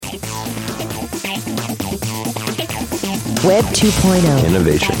Web 2.0.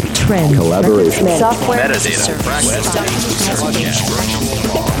 Innovation. Trend. Collaboration. Software. Metadata.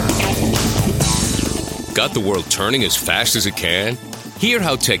 Got the world turning as fast as it can? Hear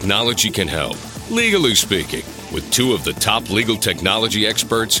how technology can help, legally speaking, with two of the top legal technology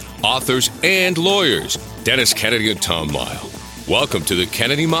experts, authors, and lawyers, Dennis Kennedy and Tom Mighell. Welcome to the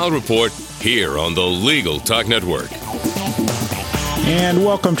Kennedy Mighell Report here on the Legal Talk Network. And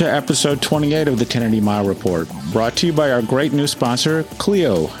welcome to episode 28 of the Kennedy Mighell Report, brought to you by our great new sponsor,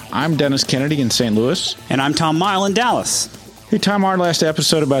 Clio. I'm Dennis Kennedy in St. Louis. And I'm Tom Mighell in Dallas. Hey, Tom, our last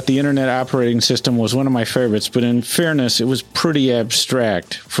episode about the Internet operating system was one of my favorites, but in fairness, it was pretty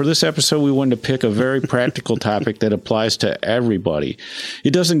abstract. For this episode, we wanted to pick a very practical topic that applies to everybody.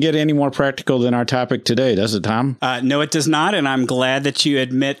 It doesn't get any more practical than our topic today, does it, Tom? No, it does not, and I'm glad that you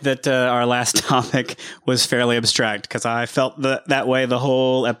admit that our last topic was fairly abstract, because I felt that way the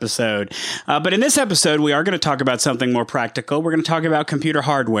whole episode. But in this episode, we are going to talk about something more practical. We're going to talk about computer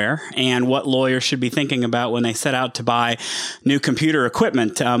hardware and what lawyers should be thinking about when they set out to buy new computer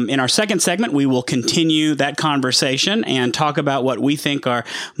equipment. In our second segment, we will continue that conversation and talk about what we think are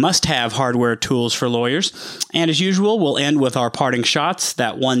must-have hardware tools for lawyers. And as usual, we'll end with our parting shots,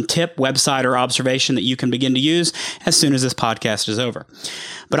 that one tip, website, or observation that you can begin to use as soon as this podcast is over.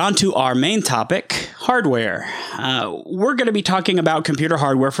 But on to our main topic, hardware. We're going to be talking about computer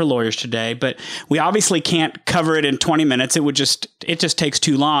hardware for lawyers today, but we obviously can't cover it in 20 minutes. It just takes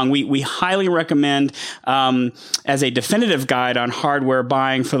too long. We highly recommend, as a definitive guide on hardware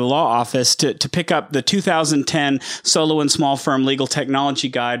buying for the law office, to pick up the 2010 Solo and Small Firm Legal Technology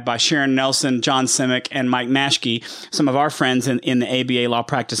Guide by Sharon Nelson, John Simic, and Mike Maschke, some of our friends in the ABA Law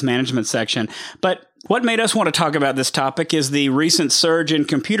Practice Management section. But what made us want to talk about this topic is the recent surge in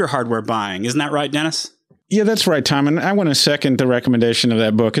computer hardware buying. Isn't that right, Dennis? Yeah, that's right, Tom. And I want to second the recommendation of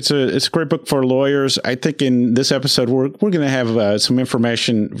that book. It's a great book for lawyers. I think in this episode, we're going to have some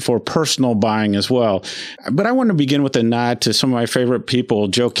information for personal buying as well. But I want to begin with a nod to some of my favorite people,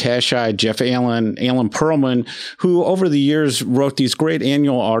 Joe Casci, Jeff Allen, Alan Perlman, who over the years wrote these great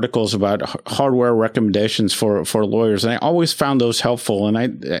annual articles about hardware recommendations for lawyers. And I always found those helpful. And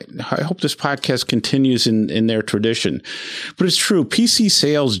I hope this podcast continues in their tradition. But it's true. PC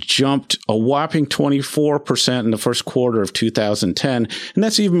sales jumped a whopping 24% in the first quarter of 2010, and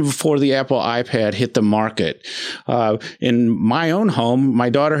that's even before the Apple iPad hit the market. In my own home, my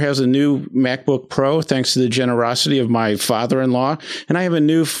daughter has a new MacBook Pro, thanks to the generosity of my father-in-law, and I have a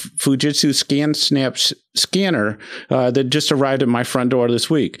new Fujitsu ScanSnap scanner that just arrived at my front door this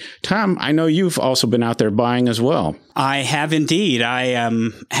week. Tom, I know you've also been out there buying as well. I have indeed. I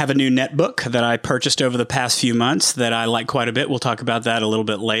have a new netbook that I purchased over the past few months that I like quite a bit. We'll talk about that a little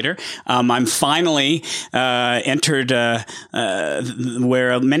bit later. I'm finally entered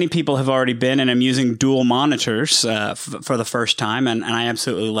where many people have already been, and I'm using dual monitors for the first time, and I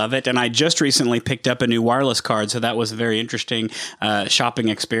absolutely love it. And I just recently picked up a new wireless card, so that was a very interesting shopping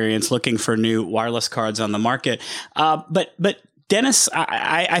experience, looking for new wireless cards on the market. But Dennis,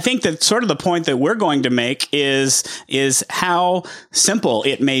 I think that sort of the point that we're going to make is how simple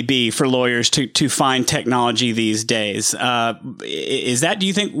it may be for lawyers to find technology these days. Is that, do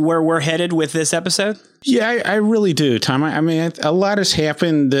you think, where we're headed with this episode? Yeah, I really do, Tom. I mean, a lot has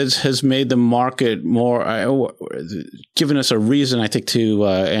happened that has made the market more, given us a reason, I think, to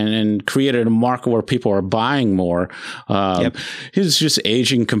and created a market where people are buying more. Yep. It's just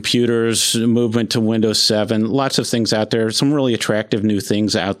aging computers, movement to Windows 7, lots of things out there, some really attractive new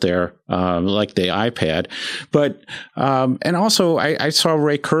things out there, like the iPad. But and also, I saw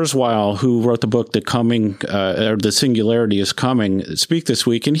Ray Kurzweil, who wrote the book "The Coming" or "The Singularity Is Coming," speak this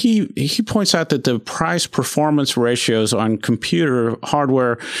week, and he points out that the price performance ratios on computer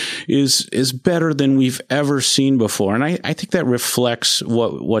hardware is better than we've ever seen before. And I think that reflects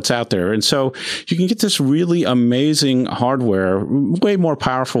what's out there. And so you can get this really amazing hardware, way more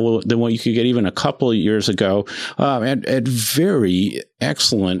powerful than what you could get even a couple of years ago, at very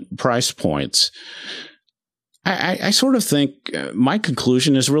excellent price points. I sort of think my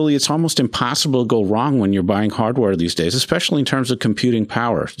conclusion is really it's almost impossible to go wrong when you're buying hardware these days, especially in terms of computing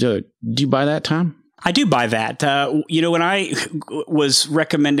power. Do you buy that, Tom? I do buy that. When I was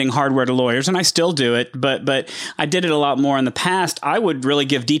recommending hardware to lawyers, and I still do it, but I did it a lot more in the past, I would really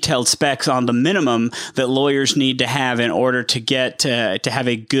give detailed specs on the minimum that lawyers need to have in order to get to have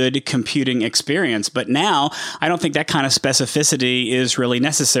a good computing experience. But now, I don't think that kind of specificity is really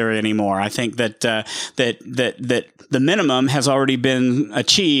necessary anymore. I think that the minimum has already been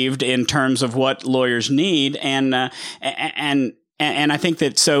achieved in terms of what lawyers need, and And I think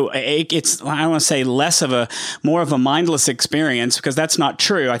that it's, I don't want to say more of a mindless experience, because that's not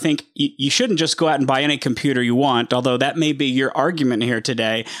true. I think you shouldn't just go out and buy any computer you want, although that may be your argument here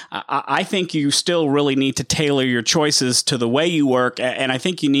today. I think you still really need to tailor your choices to the way you work. And I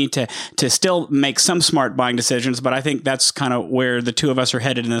think you need to still make some smart buying decisions. But I think that's kind of where the two of us are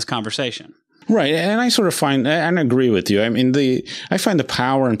headed in this conversation. Right. And I sort of find, and I agree with you. I mean, I find the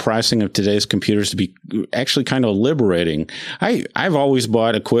power and pricing of today's computers to be actually kind of liberating. I've always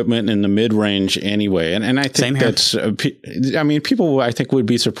bought equipment in the mid-range anyway. And I think that's, I mean, people I think would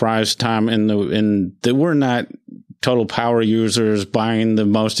be surprised, Tom, that we're not total power users buying the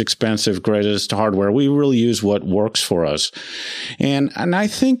most expensive, greatest hardware. We really use what works for us. And I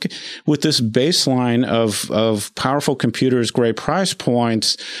think with this baseline of powerful computers, great price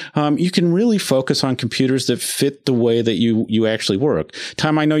points, you can really focus on computers that fit the way that you actually work.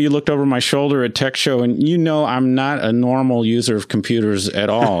 Tom, I know you looked over my shoulder at Tech Show, and you know I'm not a normal user of computers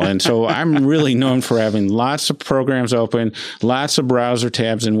at all. And so I'm really known for having lots of programs open, lots of browser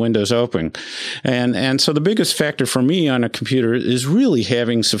tabs and windows open. And so the biggest factor for me on a computer is really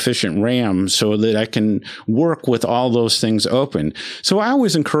having sufficient RAM so that I can work with all those things open. So I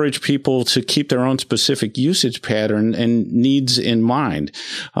always encourage people to keep their own specific usage pattern and needs in mind.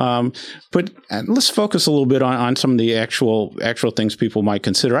 But let's focus a little bit on some of the actual things people might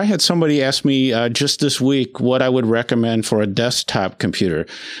consider. I had somebody ask me just this week what I would recommend for a desktop computer.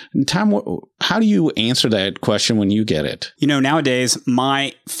 And Tom, how do you answer that question when you get it? You know, nowadays,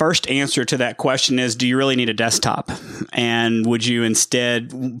 my first answer to that question is, do you really need a desktop? And would you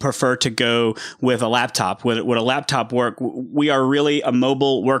instead prefer to go with a laptop? Would a laptop work? We are really a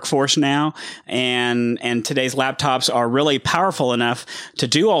mobile workforce now, and today's laptops are really powerful enough to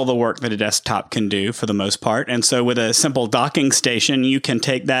do all the work that a desktop can do for the most part. And so with a simple docking station, you can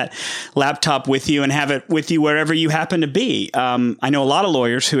take that laptop with you and have it with you wherever you happen to be. I know a lot of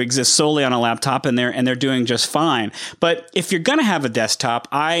lawyers who exist solely on a laptop, and they're doing just fine. But if you're going to have a desktop,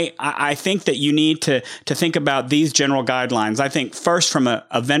 I think that you need to think about these general guidelines. I think first, from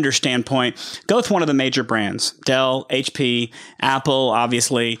a vendor standpoint, go with one of the major brands: Dell, HP, Apple.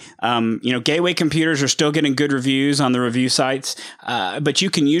 Obviously, Gateway computers are still getting good reviews on the review sites, but you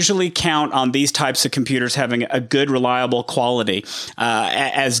can usually count on these types of computers having a good, reliable quality.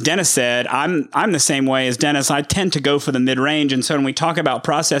 As Dennis said, I'm the same way as Dennis. I tend to go for the mid-range, and so when we talk about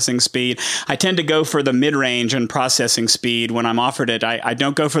processing speed, I tend to go for the mid-range and processing speed when I'm offered it. I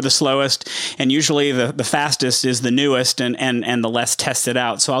don't go for the slowest, and usually the fastest is the newest and the less tested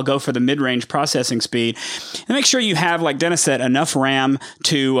out. So I'll go for the mid-range processing speed, and make sure you have, like Dennis said, enough RAM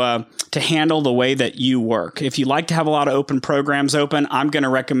to handle the way that you work. If you like to have a lot of open programs open, I'm going to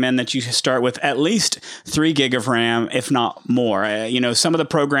recommend that you start with at least 3 gig of RAM, if not more. Some of the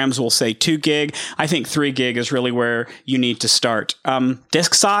programs will say 2 gig. I think 3 gig is really where you need to start.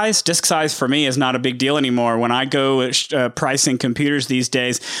 Disk size for me is not a big deal anymore. When I go pricing computers these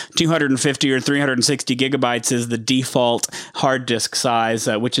days, 250 or 360 gigabytes is the default hard disk size,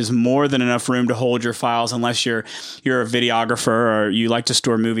 which is more than enough room to hold your files, unless you're a videographer or you like to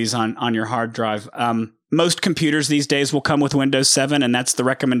store movies on your hard drive. Most computers these days will come with Windows 7, and that's the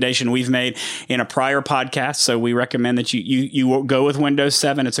recommendation we've made in a prior podcast. So we recommend that you go with Windows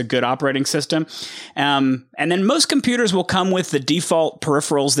 7. It's a good operating system. And then most computers will come with the default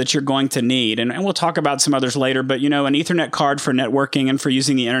peripherals that you're going to need. And we'll talk about some others later, but an Ethernet card for networking and for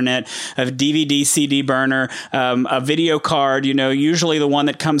using the internet, a DVD, CD burner, a video card, usually the one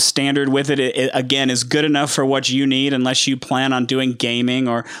that comes standard with it, again, is good enough for what you need, unless you plan on doing gaming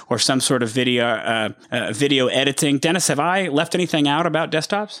or some sort of video editing. Dennis, have I left anything out about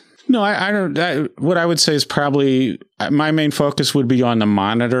desktops? No, I don't. What I would say is probably my main focus would be on the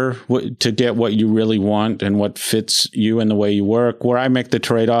monitor to get what you really want and what fits you and the way you work. Where I make the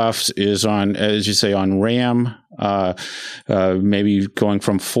trade-offs is on, as you say, on RAM, maybe going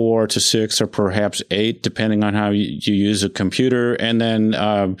from 4 to 6 or perhaps 8, depending on how you use a computer. And then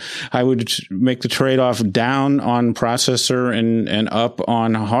I would make the trade-off down on processor and up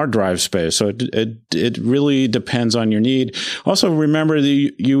on hard drive space. So it really depends on your need. Also, remember that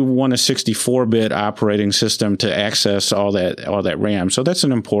you want a 64-bit operating system to access all that RAM. So that's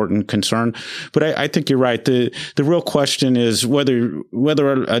an important concern. But I think you're right. The real question is whether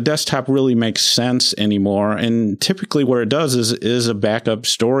a desktop really makes sense anymore. And And typically what it does is a backup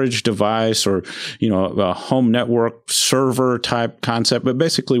storage device or, a home network server type concept, but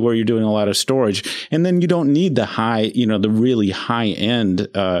basically where you're doing a lot of storage. And then you don't need the the really high end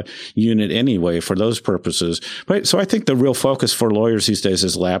unit anyway for those purposes. But so I think the real focus for lawyers these days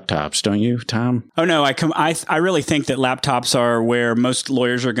is laptops, don't you, Tom? Oh, no, I really think that laptops are where most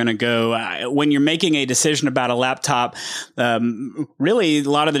lawyers are going to go. When you're making a decision about a laptop, really a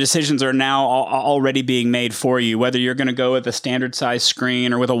lot of the decisions are now already being made for you, whether you're going to go with a standard size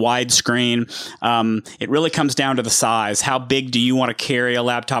screen or with a wide screen. It really comes down to the size. How big do you want to carry a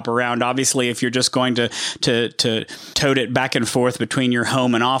laptop around? Obviously, if you're just going to tote it back and forth between your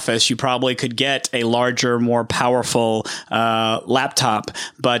home and office, you probably could get a larger, more powerful laptop.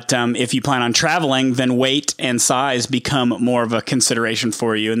 But if you plan on traveling, then weight and size become more of a consideration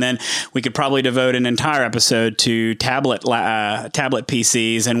for you. And then we could probably devote an entire episode to tablet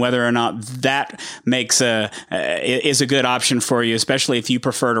PCs and whether or not that is a good option for you, especially if you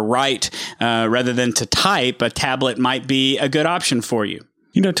prefer to write rather than to type. A tablet might be a good option for you.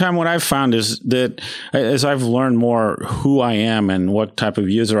 Tom, what I've found is that as I've learned more who I am and what type of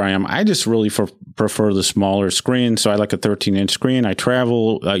user I am, I just really prefer the smaller screen. So I like a 13-inch screen. I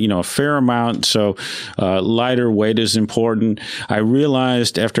travel, a fair amount. So lighter weight is important. I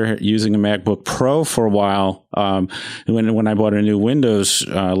realized after using a MacBook Pro for a while, when I bought a new Windows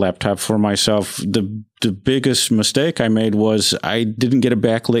laptop for myself, the biggest mistake I made was I didn't get a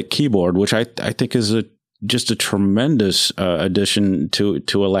backlit keyboard, which I think is just a tremendous addition to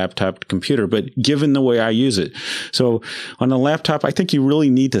a laptop computer, but given the way I use it. So on a laptop, I think you really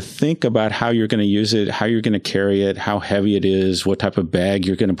need to think about how you're going to use it, how you're going to carry it, how heavy it is, what type of bag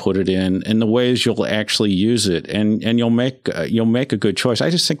you're going to put it in, and the ways you'll actually use it. And you'll make a good choice. I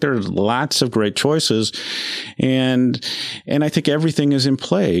just think there are lots of great choices. And I think everything is in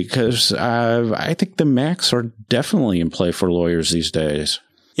play because I think the Macs are definitely in play for lawyers these days.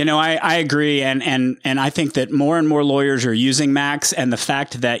 I agree. And I think that more and more lawyers are using Macs, and the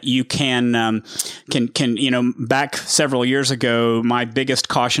fact that you can, back several years ago, my biggest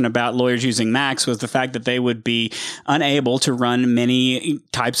caution about lawyers using Macs was the fact that they would be unable to run many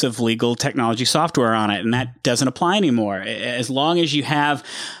types of legal technology software on it. And that doesn't apply anymore. As long as you have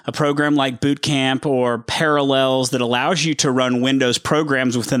a program like Boot Camp or Parallels that allows you to run Windows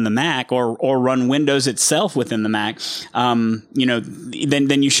programs within the Mac or run Windows itself within the Mac,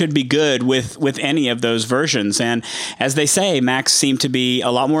 then you should be good with any of those versions. And as they say, Macs seem to be a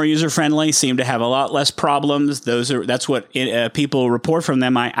lot more user-friendly, seem to have a lot less problems. That's what people report from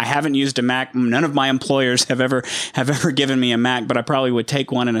them. I haven't used a Mac. None of my employers have ever given me a Mac, but I probably would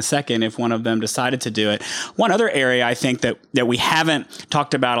take one in a second if one of them decided to do it. One other area I think that we haven't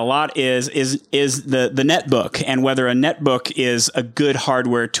talked about a lot is the netbook and whether a netbook is a good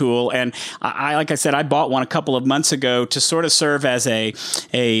hardware tool. And like I said, I bought one a couple of months ago to sort of serve as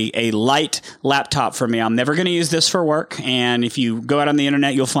a light laptop for me. I'm never going to use this for work. And if you go out on the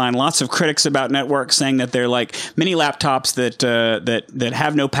internet, you'll find lots of critics about networks saying that they're like mini laptops that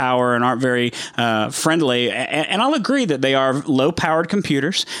have no power and aren't very friendly. And I'll agree that they are low-powered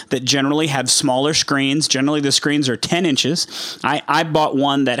computers that generally have smaller screens. Generally, the screens are 10 inches. I bought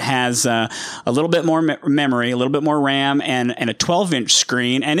one that has a little bit more memory, a little bit more RAM, and a 12-inch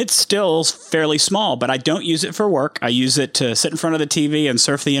screen, and it's still fairly small. But I don't use it for work. I use it to sit in front of the TV and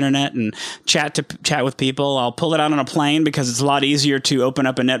surf the internet and chat with people. I'll pull it out on a plane because it's a lot easier to open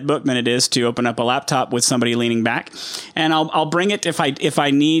up a netbook than it is to open up a laptop with somebody leaning back. And I'll bring it if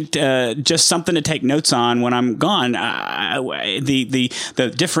I need just something to take notes on when I'm gone.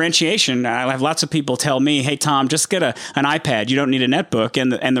 The differentiation, I have lots of people tell me, hey, Tom, just get an iPad. You don't need a netbook.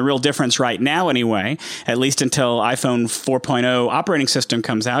 And the real difference right now anyway, at least until iPhone 4.0 operating system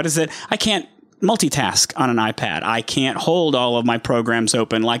comes out, is that I can't multitask on an iPad. I can't hold all of my programs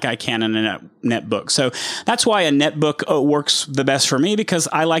open like I can in a netbook. So that's why a netbook works the best for me, because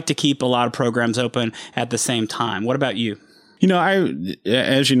I like to keep a lot of programs open at the same time. What about you?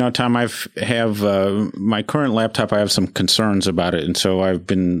 As you know, Tom, my current laptop, I have some concerns about it. And so I've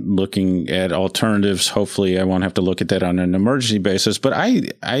been looking at alternatives. Hopefully I won't have to look at that on an emergency basis. But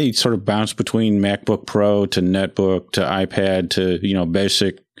I sort of bounce between MacBook Pro to netbook to iPad to,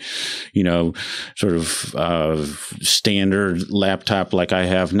 basic, sort of standard laptop like I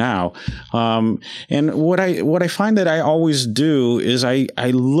have now. And what I find that I always do is I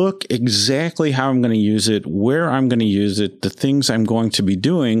look exactly how I'm going to use it, where I'm going to use it, the things I'm going to be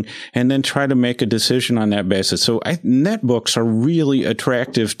doing, and then try to make a decision on that basis. So netbooks are really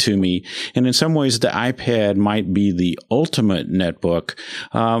attractive to me. And in some ways, the iPad might be the ultimate netbook.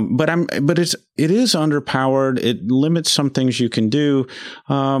 But it is underpowered. It limits some things you can do.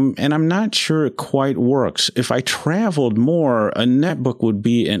 And I'm not sure it quite works. If I traveled more, a netbook would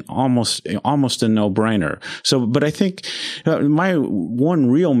be an almost a no-brainer. So, but I think my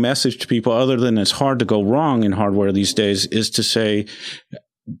one real message to people, other than it's hard to go wrong in hardware these days, is to say,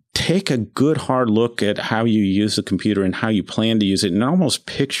 take a good hard look at how you use the computer and how you plan to use it, and almost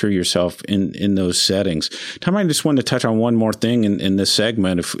picture yourself in those settings. Tom, I just wanted to touch on one more thing in this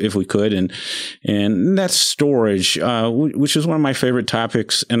segment, if we could, and that's storage, which is one of my favorite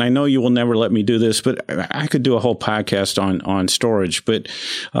topics. And I know you will never let me do this, but I could do a whole podcast on storage. But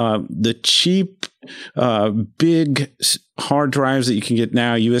the cheap, big hard drives that you can get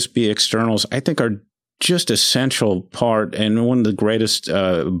now, USB externals, I think are just essential part and one of the greatest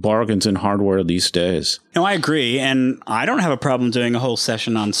bargains in hardware these days. No, I agree. And I don't have a problem doing a whole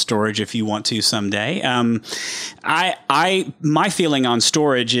session on storage if you want to someday. My feeling on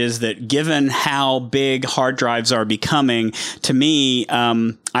storage is that given how big hard drives are becoming, to me,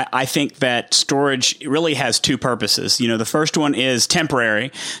 I think that storage really has two purposes. The first one is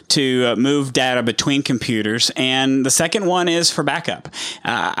temporary, to move data between computers, and the second one is for backup.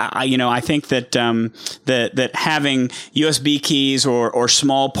 I think that that having USB keys or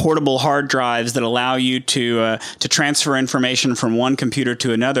small portable hard drives that allow you to transfer information from one computer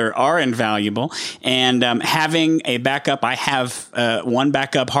to another are invaluable. And having a backup, I have one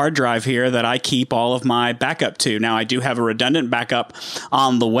backup hard drive here that I keep all of my backup to. Now, I do have a redundant backup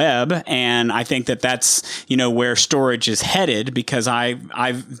on the web, and I think that that's where storage is headed, because I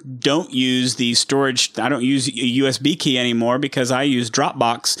don't use the storage. I don't use a USB key anymore because I use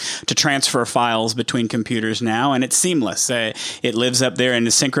Dropbox to transfer files between computers now, and it's seamless. It lives up there and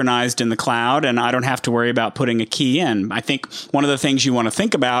is synchronized in the cloud, and I don't have to worry about putting a key in. I think one of the things you want to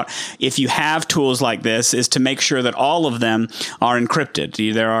think about if you have tools like this is to make sure that all of them are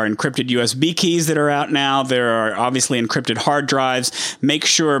encrypted. There are encrypted USB keys that are out now. There are obviously encrypted hard drives. Make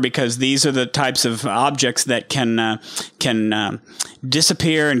sure, because these are the types of objects that can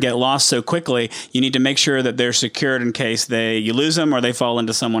disappear and get lost so quickly, you need to make sure that they're secured in case you lose them or they fall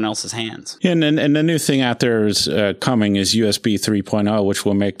into someone else's hands. And the new thing out there is coming is USB 3.0, which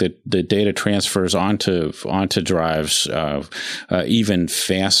will make the data transfers onto drives even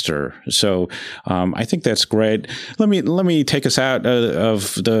faster. So I think that's great. Let me take us out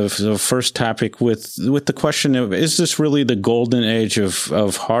of the first topic with the question of, is this really the golden age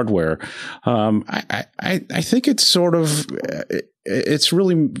of hardware? I think it's sort of it's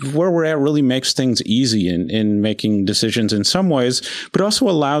really where we're at really makes things easy in making decisions in some ways, but also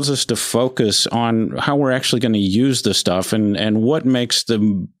allows us to focus on how we're actually going to use the stuff and what makes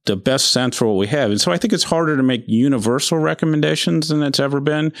the best sense for what we have. And so I think it's harder to make universal recommendations than it's ever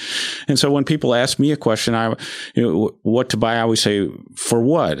been. And so when people ask me a question, what to buy, I always say, for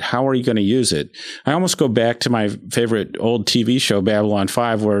what? How are you going to use it? I almost go back to my favorite old TV show, Babylon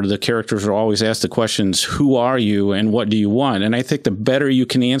 5, where the characters are always asked the questions, who are you and what do you want? And I think the better you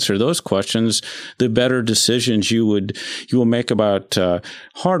can answer those questions, the better decisions you will make about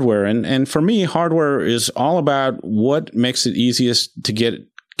hardware. And for me, hardware is all about what makes it easiest to get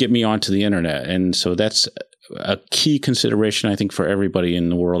me onto the internet. And so that's a key consideration, I think, for everybody in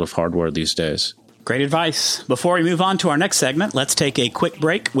the world of hardware these days. Great advice. Before we move on to our next segment, let's take a quick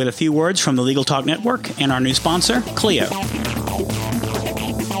break with a few words from the Legal Talk Network and our new sponsor, Clio.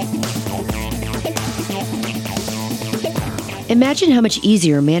 Imagine how much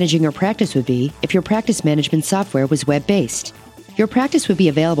easier managing your practice would be if your practice management software was web-based. Your practice would be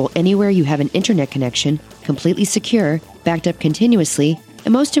available anywhere you have an internet connection, completely secure, backed up continuously,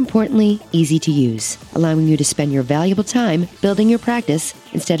 and most importantly, easy to use, allowing you to spend your valuable time building your practice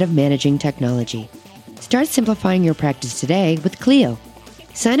instead of managing technology. Start simplifying your practice today with Clio.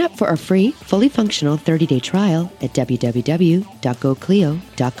 Sign up for our free, fully functional 30-day trial at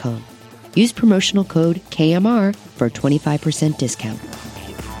www.goclio.com. Use promotional code KMR for a 25% discount.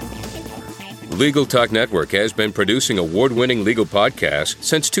 Legal Talk Network has been producing award-winning legal podcasts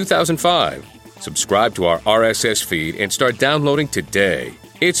since 2005. Subscribe to our RSS feed and start downloading today.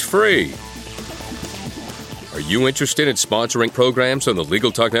 It's free. Are you interested in sponsoring programs on the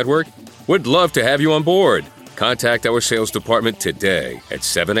Legal Talk Network? We'd love to have you on board. Contact our sales department today at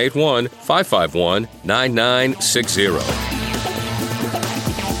 781-551-9960.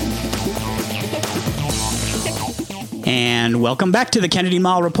 And welcome back to the Kennedy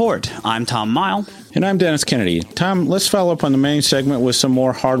Mighell Report. I'm Tom Mighell. And I'm Dennis Kennedy. Tom, let's follow up on the main segment with some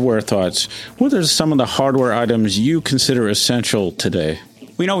more hardware thoughts. What are some of the hardware items you consider essential today?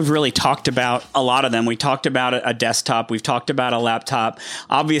 We know we've really talked about a lot of them. We talked about a desktop. We've talked about a laptop.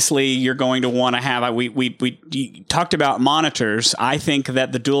 Obviously, you're going to want to have, we talked about monitors. I think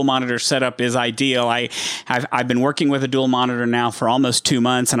that the dual monitor setup is ideal. I've been working with a dual monitor now for almost 2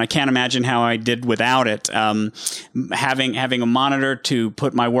 months, and I can't imagine how I did without it. Having a monitor to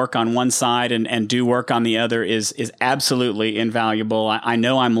put my work on one side and do work on the other is absolutely invaluable. I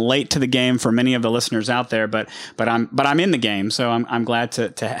know I'm late to the game for many of the listeners out there, but I'm in the game, so I'm glad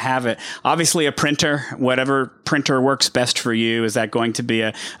to have it. Obviously, a printer, whatever printer works best for you. Is that going to be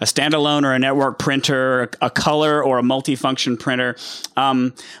a standalone or a network printer, a color or a multifunction printer?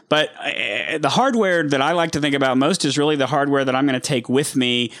 But the hardware that I like to think about most is really the hardware that I'm going to take with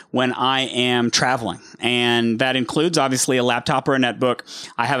me when I am traveling, and that includes obviously a laptop or a netbook.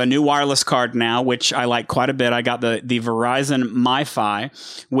 I have a new wireless card now, which I like quite a bit. I got the Verizon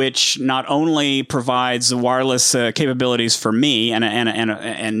MiFi, which not only provides wireless capabilities for me and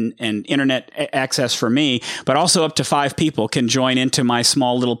internet access for me, but also up to 5 people can join into my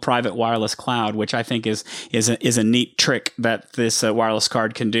small little private wireless cloud, which I think is a neat trick that this wireless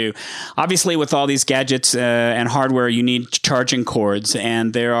card can do. Obviously, with all these gadgets and hardware, you need charging cords,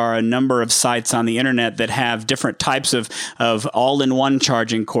 and there are a number of sites on the internet that have different types of all-in-one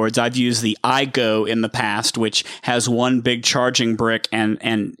charging cords. I've used the iGo in the past, which has one big charging brick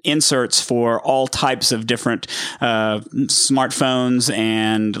and inserts for all types of different smartphones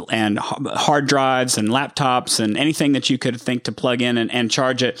and hard drives and laptops and anything that you could think to plug in and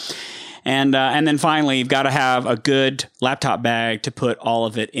charge it. And then finally, you've got to have a good laptop bag to put all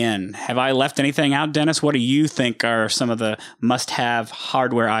of it in. Have I left anything out, Dennis? What do you think are some of the must-have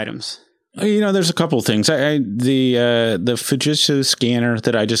hardware items? There's a couple of things. The Fujitsu scanner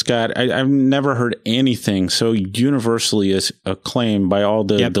that I just got, I've never heard anything so universally as acclaimed by all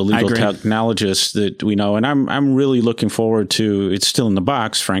the legal technologists that we know. And I'm really looking forward to, it's still in the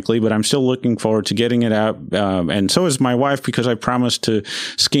box, frankly, but I'm still looking forward to getting it out. And so is my wife, because I promised to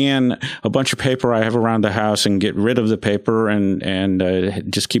scan a bunch of paper I have around the house and get rid of the paper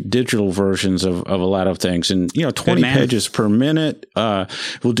and just keep digital versions of a lot of things. And, 20 pages per minute.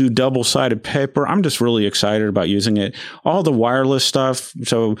 We'll do double-sided paper. I'm just really excited about using it. All the wireless stuff.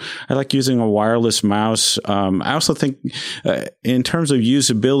 So I like using a wireless mouse. I also think in terms of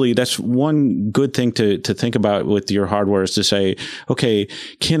usability, that's one good thing to think about with your hardware is to say, okay,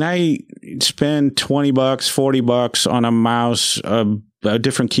 can I spend $20, $40 on a mouse, a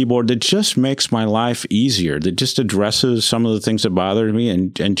different keyboard that just makes my life easier, that just addresses some of the things that bother me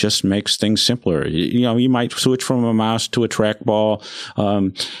and just makes things simpler. You might switch from a mouse to a trackball,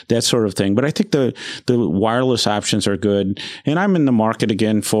 that sort of thing. But I think the wireless options are good. And I'm in the market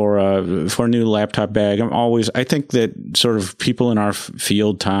again for a new laptop bag. I think that sort of people in our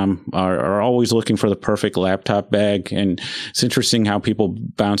field, Tom, are always looking for the perfect laptop bag. And it's interesting how people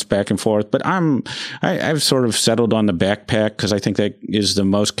bounce back and forth. But I've sort of settled on the backpack because I think that is the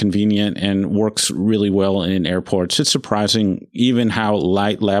most convenient and works really well in airports. It's surprising even how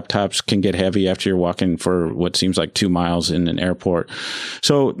light laptops can get heavy after you're walking for what seems like 2 miles in an airport.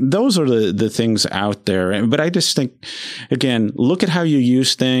 So those are the things out there. But I just think, again, look at how you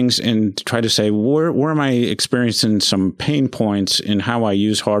use things and try to say, where am I experiencing some pain points in how I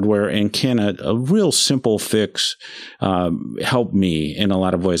use hardware, and can a real simple fix help me in a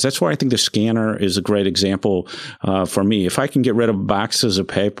lot of ways? That's why I think the scanner is a great example for me. If I can get rid of boxes of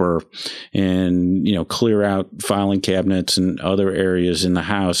paper and, clear out filing cabinets and other areas in the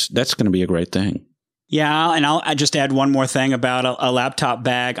house, that's going to be a great thing. Yeah, and I'll just add one more thing about a laptop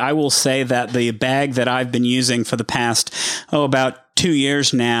bag. I will say that the bag that I've been using for the past, about 2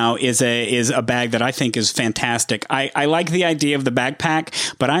 years now is a bag that I think is fantastic. I like the idea of the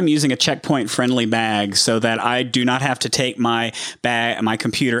backpack, but I'm using a checkpoint friendly bag so that I do not have to take my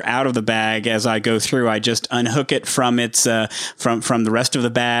computer out of the bag as I go through. I just unhook it from its from the rest of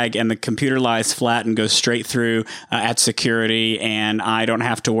the bag, and the computer lies flat and goes straight through at security, and I don't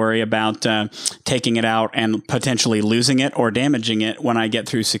have to worry about taking it out and potentially losing it or damaging it when I get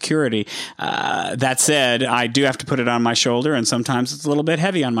through security. That said, I do have to put it on my shoulder, and sometimes it's a little bit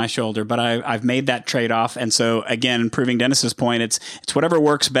heavy on my shoulder, but I've made that trade-off. And so again, proving Dennis's point, it's whatever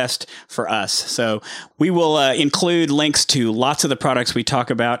works best for us. So we will include links to lots of the products we talk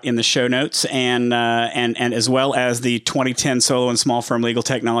about in the show notes, and as well as the 2010 Solo and Small Firm Legal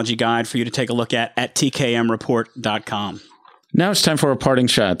Technology Guide for you to take a look at tkmreport.com. Now it's time for our parting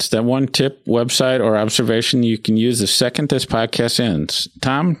shots. That one tip, website, or observation you can use the second this podcast ends.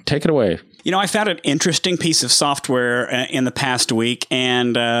 Tom, take it away. You know, I found an interesting piece of software in the past week,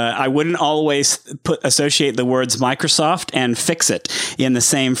 and I wouldn't always associate the words Microsoft and Fix-It in the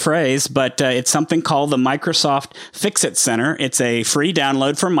same phrase, but it's something called the Microsoft Fix-It Center. It's a free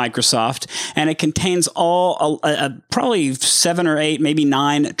download from Microsoft, and it contains probably 7 or 8, maybe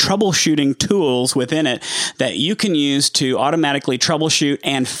 9 troubleshooting tools within it that you can use to automatically troubleshoot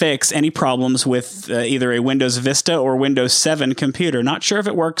and fix any problems with either a Windows Vista or Windows 7 computer. Not sure if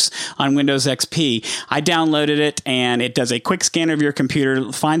it works on Windows XP. I downloaded it, and it does a quick scan of your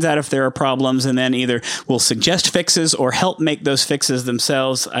computer, finds out if there are problems, and then either will suggest fixes or help make those fixes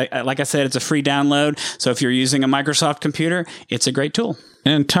themselves. Like I said, it's a free download, so if you're using a Microsoft computer, it's a great tool.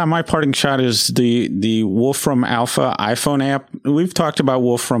 And Tom, my parting shot is the Wolfram Alpha iPhone app. We've talked about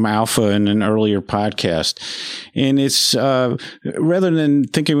Wolfram Alpha in an earlier podcast, and it's rather than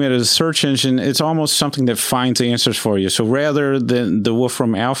thinking of it as a search engine, it's almost something that finds answers for you. So rather than the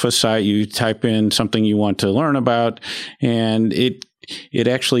Wolfram Alpha site, you type in something you want to learn about, and it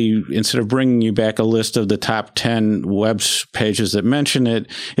actually, instead of bringing you back a list of the top 10 web pages that mention it,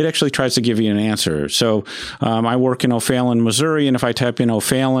 it actually tries to give you an answer. So I work in O'Fallon, Missouri, and if I type in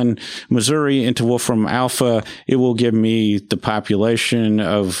O'Fallon, Missouri into Wolfram Alpha, it will give me the population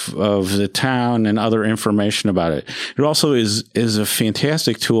of the town and other information about it. It also is a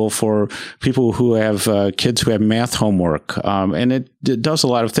fantastic tool for people who have kids who have math homework, and it does a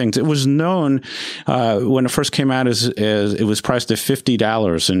lot of things. It was known when it first came out as it was priced at $50,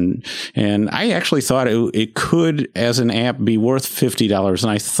 and I actually thought it could, as an app, be worth $50.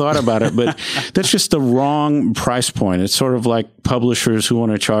 And I thought about it, but that's just the wrong price point. It's sort of like publishers who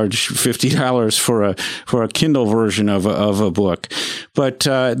want to charge $50 for a Kindle version of a book. But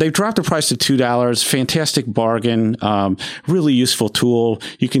they've dropped the price to $2. Fantastic bargain. Really useful tool.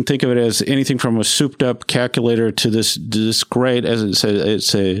 You can think of it as anything from a souped-up calculator to this great, as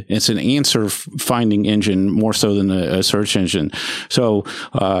it's an answer finding engine more so than a search engine. So,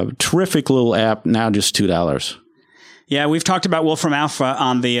 terrific little app, now just $2. Yeah, we've talked about Wolfram Alpha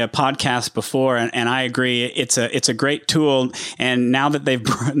on the podcast before, and I agree. It's a great tool. And now that they've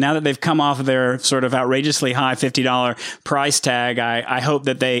come off of their sort of outrageously high $50 price tag, I hope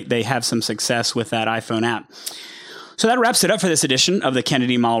that they have some success with that iPhone app. So that wraps it up for this edition of the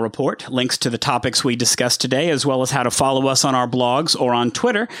Kennedy Mighell Report. Links to the topics we discussed today, as well as how to follow us on our blogs or on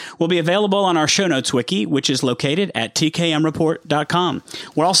Twitter, will be available on our show notes wiki, which is located at tkmreport.com.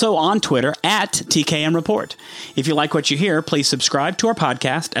 We're also on Twitter at tkmreport. If you like what you hear, please subscribe to our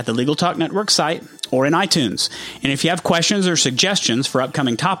podcast at the Legal Talk Network site or in iTunes. And if you have questions or suggestions for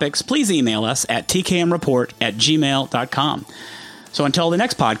upcoming topics, please email us at tkmreport@gmail.com. So until the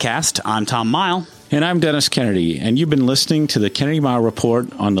next podcast, I'm Tom Mighell. And I'm Dennis Kennedy, and you've been listening to the Kennedy Mighell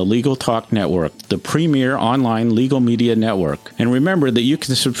Report on the Legal Talk Network, the premier online legal media network. And remember that you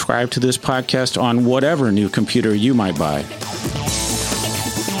can subscribe to this podcast on whatever new computer you might buy.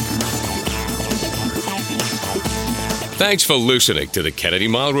 Thanks for listening to the Kennedy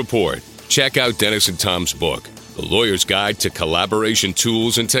Mighell Report. Check out Dennis and Tom's book, The Lawyer's Guide to Collaboration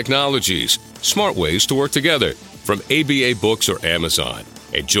Tools and Technologies, Smart Ways to Work Together, from ABA Books or Amazon.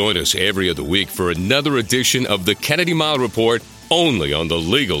 And join us every other week for another edition of the Kennedy Mighell Report, only on the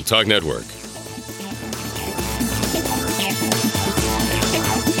Legal Talk Network.